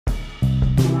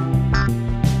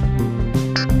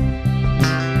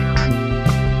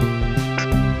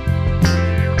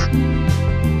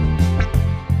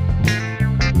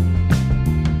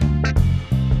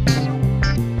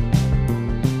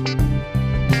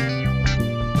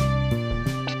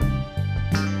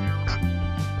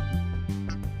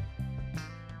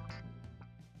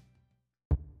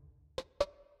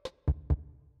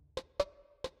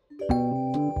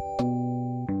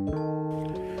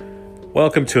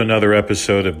Welcome to another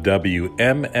episode of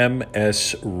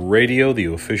WMMS Radio, the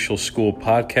official school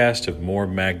podcast of Moore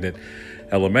Magnet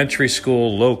Elementary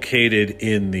School, located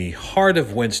in the heart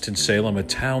of Winston-Salem, a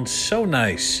town so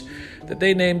nice that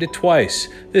they named it twice.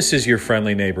 This is your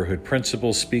friendly neighborhood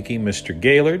principal speaking, Mr.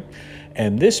 Gaylord,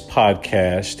 and this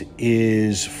podcast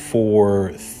is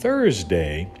for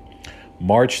Thursday,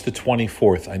 March the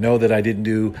 24th. I know that I didn't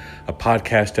do a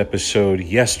podcast episode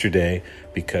yesterday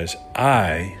because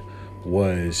I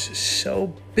was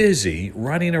so busy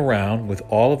running around with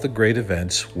all of the great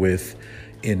events with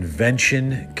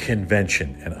Invention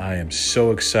Convention. And I am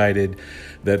so excited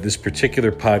that this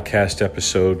particular podcast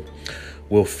episode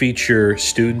will feature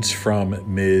students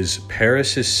from Ms.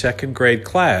 Paris's second grade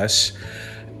class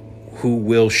who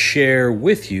will share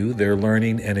with you their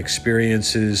learning and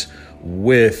experiences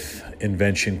with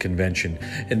Invention Convention.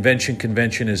 Invention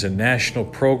Convention is a national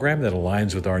program that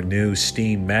aligns with our new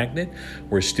STEAM magnet,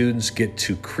 where students get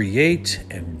to create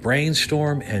and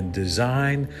brainstorm and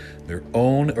design their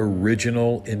own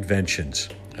original inventions.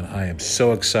 And I am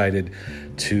so excited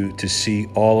to see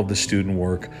all of the student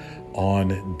work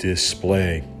on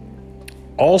display.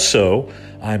 Also,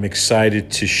 I'm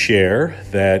excited to share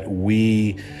that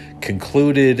we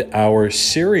concluded our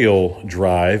cereal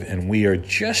drive, and we are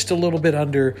just a little bit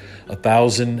under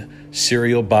 1,000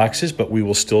 cereal boxes, but we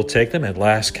will still take them. At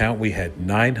last count, we had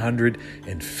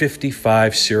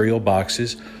 955 cereal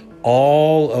boxes.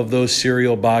 All of those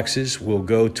cereal boxes will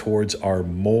go towards our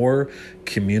Moore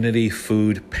Community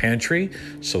Food Pantry.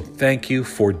 So thank you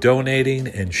for donating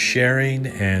and sharing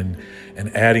and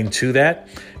adding to that.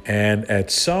 And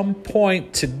at some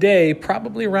point today,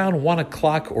 probably around 1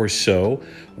 o'clock or so,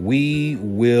 we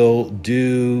will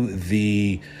do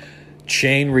the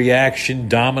chain reaction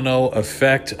domino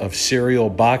effect of cereal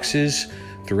boxes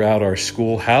throughout our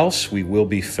schoolhouse. We will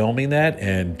be filming that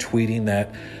and tweeting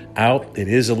that out. It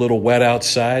is a little wet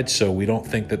outside, so we don't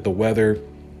think that the weather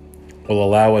will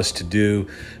allow us to do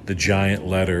the giant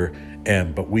letter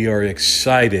M. But we are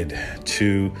excited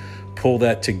to pull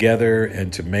that together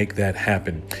and to make that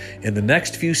happen. In the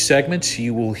next few segments,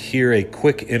 you will hear a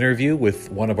quick interview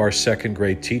with one of our second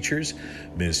grade teachers,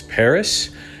 Ms. Paris,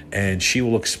 and she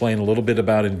will explain a little bit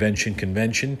about Invention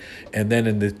Convention. And then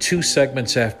in the 2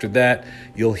 segments after that,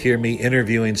 you'll hear me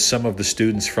interviewing some of the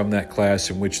students from that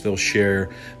class in which they'll share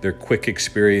their quick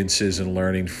experiences and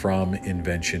learning from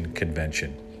Invention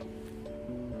Convention.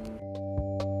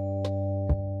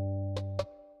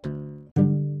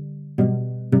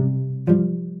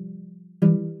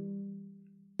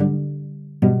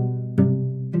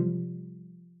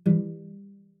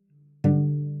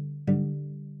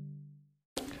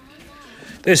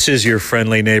 This is your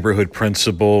friendly neighborhood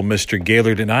principal, Mr.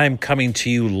 Gaylord, and I am coming to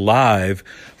you live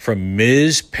from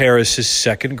Ms. Paris's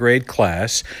second grade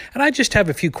class. And I just have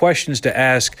a few questions to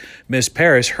ask Ms.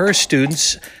 Paris. Her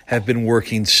students have been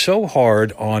working so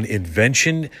hard on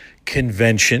Invention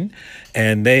Convention,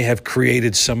 and they have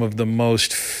created some of the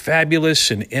most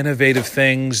fabulous and innovative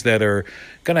things that are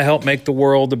going to help make the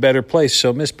world a better place.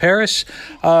 So, Ms. Paris,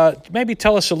 maybe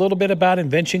tell us a little bit about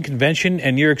Invention Convention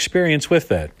and your experience with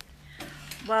that.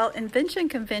 Well, Invention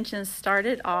Convention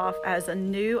started off as a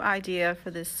new idea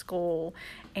for this school,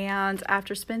 and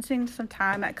after spending some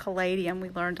time at Caladium, we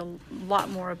learned a lot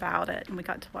more about it, and we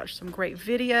got to watch some great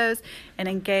videos and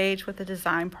engage with the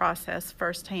design process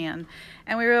firsthand.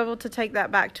 And we were able to take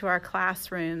that back to our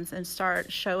classrooms and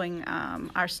start showing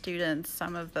our students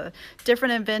some of the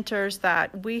different inventors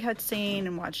that we had seen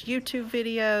and watched YouTube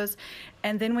videos.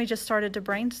 And then we just started to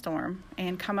brainstorm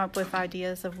and come up with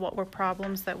ideas of what were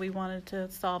problems that we wanted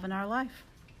to solve in our life.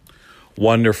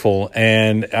 Wonderful.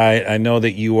 And I know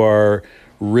that you are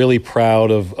really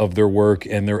proud of their work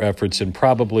and their efforts. And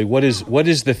probably what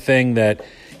is the thing that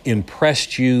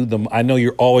impressed you? I know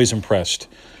you're always impressed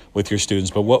with your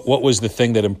students, but what was the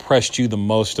thing that impressed you the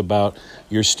most about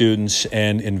your students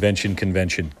and Invention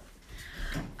Convention?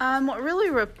 What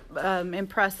really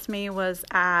impressed me was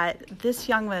at this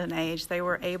young of an age, they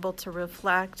were able to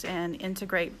reflect and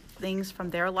integrate things from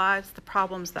their lives, the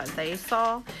problems that they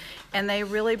saw, and they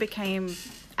really became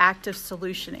active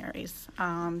solutionaries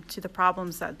to the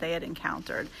problems that they had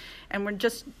encountered, and were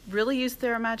just really used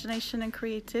their imagination and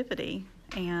creativity.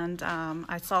 And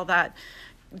I saw that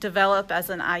develop as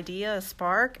an idea, a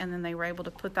spark, and then they were able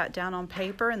to put that down on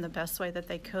paper in the best way that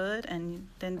they could, and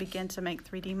then begin to make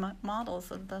 3D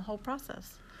models of the whole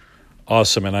process.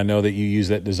 Awesome, and I know that you use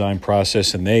that design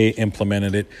process, and they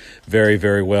implemented it very,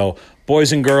 very well.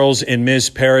 Boys and girls in Ms.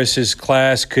 Paris's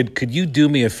class, could you do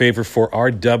me a favor for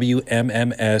our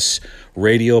WMMS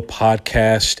radio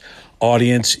podcast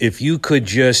audience, if you could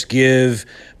just give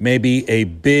maybe a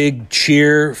big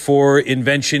cheer for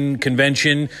Invention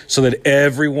Convention so that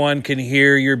everyone can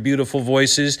hear your beautiful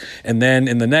voices. And then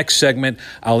in the next segment,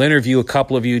 I'll interview a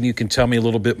couple of you and you can tell me a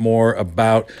little bit more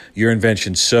about your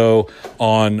invention. So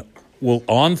on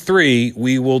three,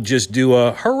 we will just do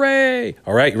a hooray.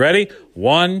 All right, you ready?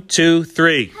 1, 2,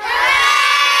 3.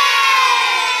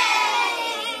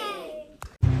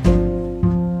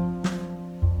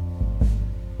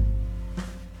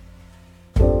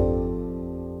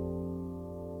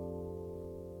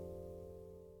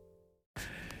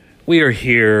 We are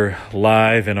here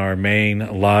live in our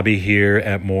main lobby here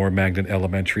at Moore Magnet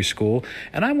Elementary School,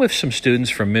 and I'm with some students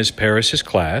from Ms. Paris's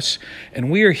class,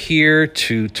 and we are here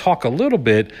to talk a little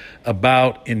bit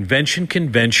about Invention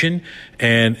Convention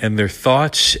and their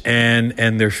thoughts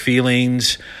and their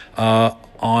feelings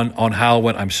on how it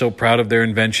went. I'm so proud of their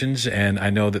inventions, and I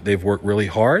know that they've worked really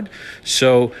hard.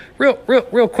 So real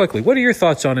quickly, what are your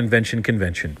thoughts on Invention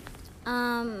Convention?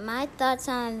 My thoughts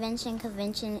on Invention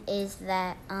Convention is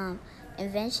that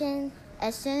invention,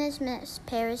 as soon as Miss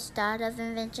Paris thought of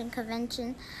Invention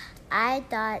Convention, I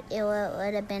thought it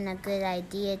would have been a good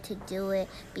idea to do it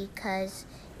because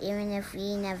even if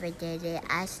we never did it,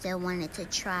 I still wanted to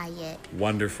try it.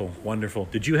 Wonderful, wonderful.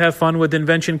 Did you have fun with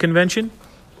Invention Convention?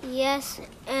 Yes,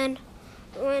 and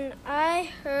when I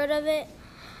heard of it,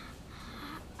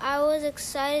 I was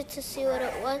excited to see what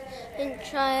it was and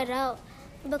try it out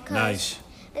because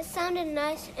it sounded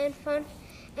nice and fun.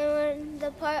 And when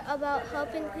the part about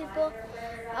helping people,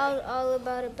 I was all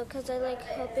about it because I like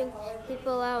helping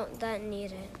people out that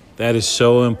need it. That is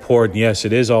so important. Yes,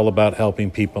 it is all about helping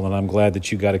people, and I'm glad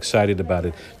that you got excited about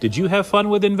it. Did you have fun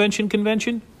with Invention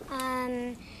Convention?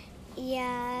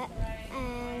 Yeah,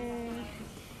 and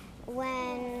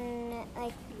when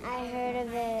I heard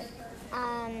of it,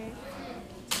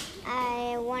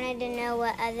 I wanted to know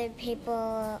what other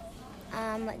people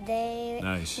they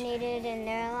needed in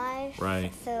their life,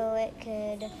 right? So it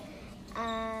could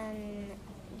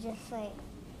just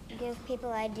give people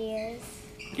ideas.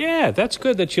 Yeah, that's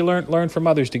good that you learn from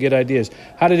others to get ideas.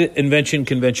 How did Invention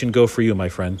Convention go for you, my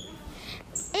friend?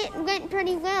 It went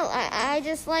pretty well. I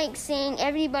just like seeing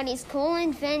everybody's cool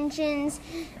inventions.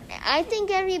 I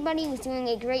think everybody was doing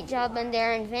a great job on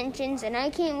their inventions, and I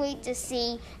can't wait to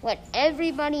see what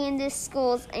everybody in this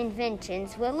school's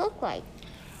inventions will look like.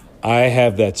 I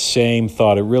have that same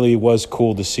thought. It really was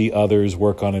cool to see others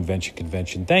work on Invention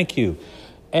Convention. Thank you.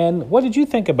 And what did you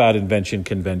think about Invention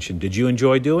Convention? Did you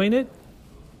enjoy doing it?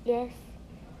 Yes.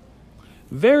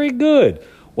 Very good.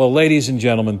 Well, ladies and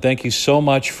gentlemen, thank you so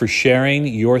much for sharing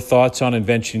your thoughts on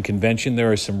Invention Convention.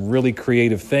 There are some really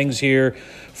creative things here,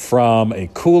 from a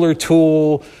cooler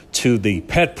tool to the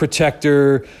pet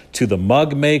protector to the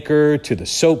mug maker to the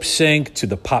soap sink to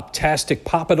the Pop-tastic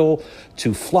Popital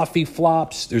to Fluffy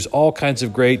Flops. There's all kinds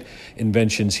of great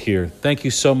inventions here. Thank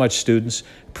you so much, students.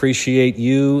 Appreciate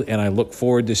you, and I look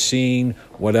forward to seeing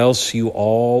what else you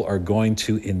all are going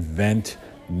to invent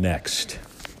next.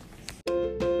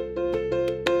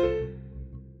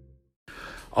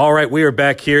 All right, we are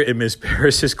back here in Ms.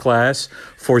 Paris's class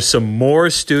for some more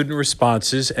student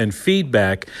responses and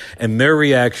feedback and their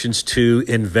reactions to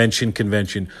Invention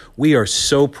Convention. We are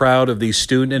so proud of these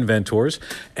student inventors,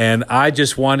 and I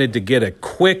just wanted to get a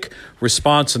quick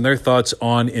response and their thoughts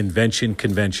on Invention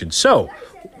Convention. So,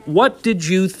 what did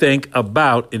you think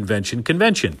about Invention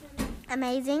Convention?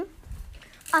 Amazing.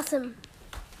 Awesome.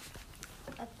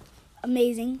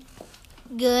 Amazing.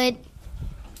 Good.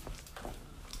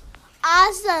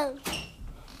 Awesome.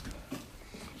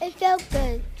 It felt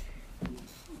good.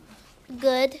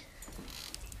 Good.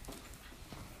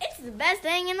 It's the best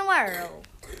thing in the world.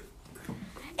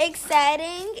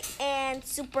 Exciting and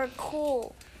super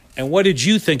cool. And what did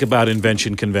you think about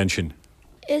Invention Convention?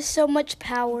 It's so much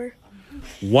power.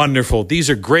 Wonderful. These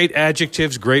are great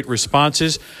adjectives, great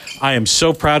responses. I am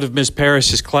so proud of Ms.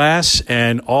 Paris's class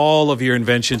and all of your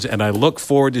inventions, and I look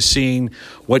forward to seeing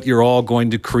what you're all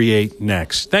going to create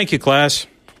next. Thank you, class.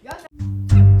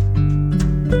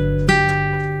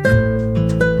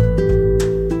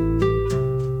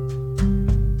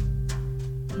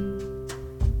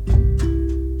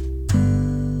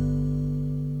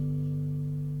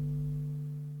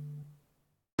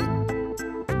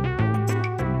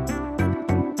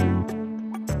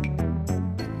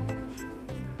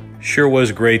 Sure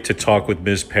was great to talk with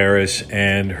Ms. Paris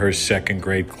and her second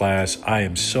grade class. I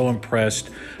am so impressed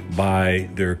by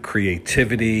their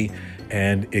creativity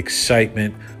and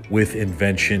excitement with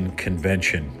Invention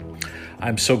Convention.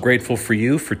 I'm so grateful for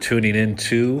you for tuning in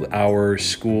to our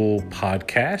school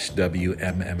podcast,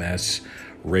 WMMS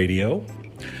Radio.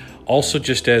 Also,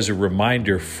 just as a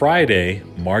reminder, Friday,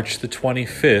 March the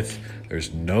 25th,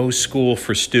 there's no school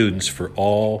for students for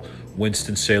all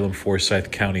Winston-Salem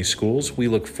Forsyth County schools. We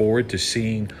look forward to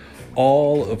seeing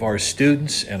all of our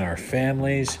students and our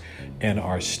families and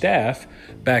our staff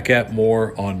back at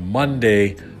Moore on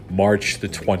Monday, March the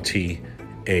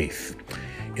 28th.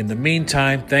 In the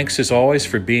meantime, thanks as always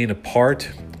for being a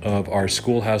part of our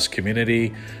schoolhouse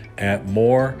community at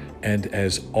Moore, and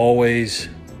as always,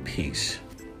 peace.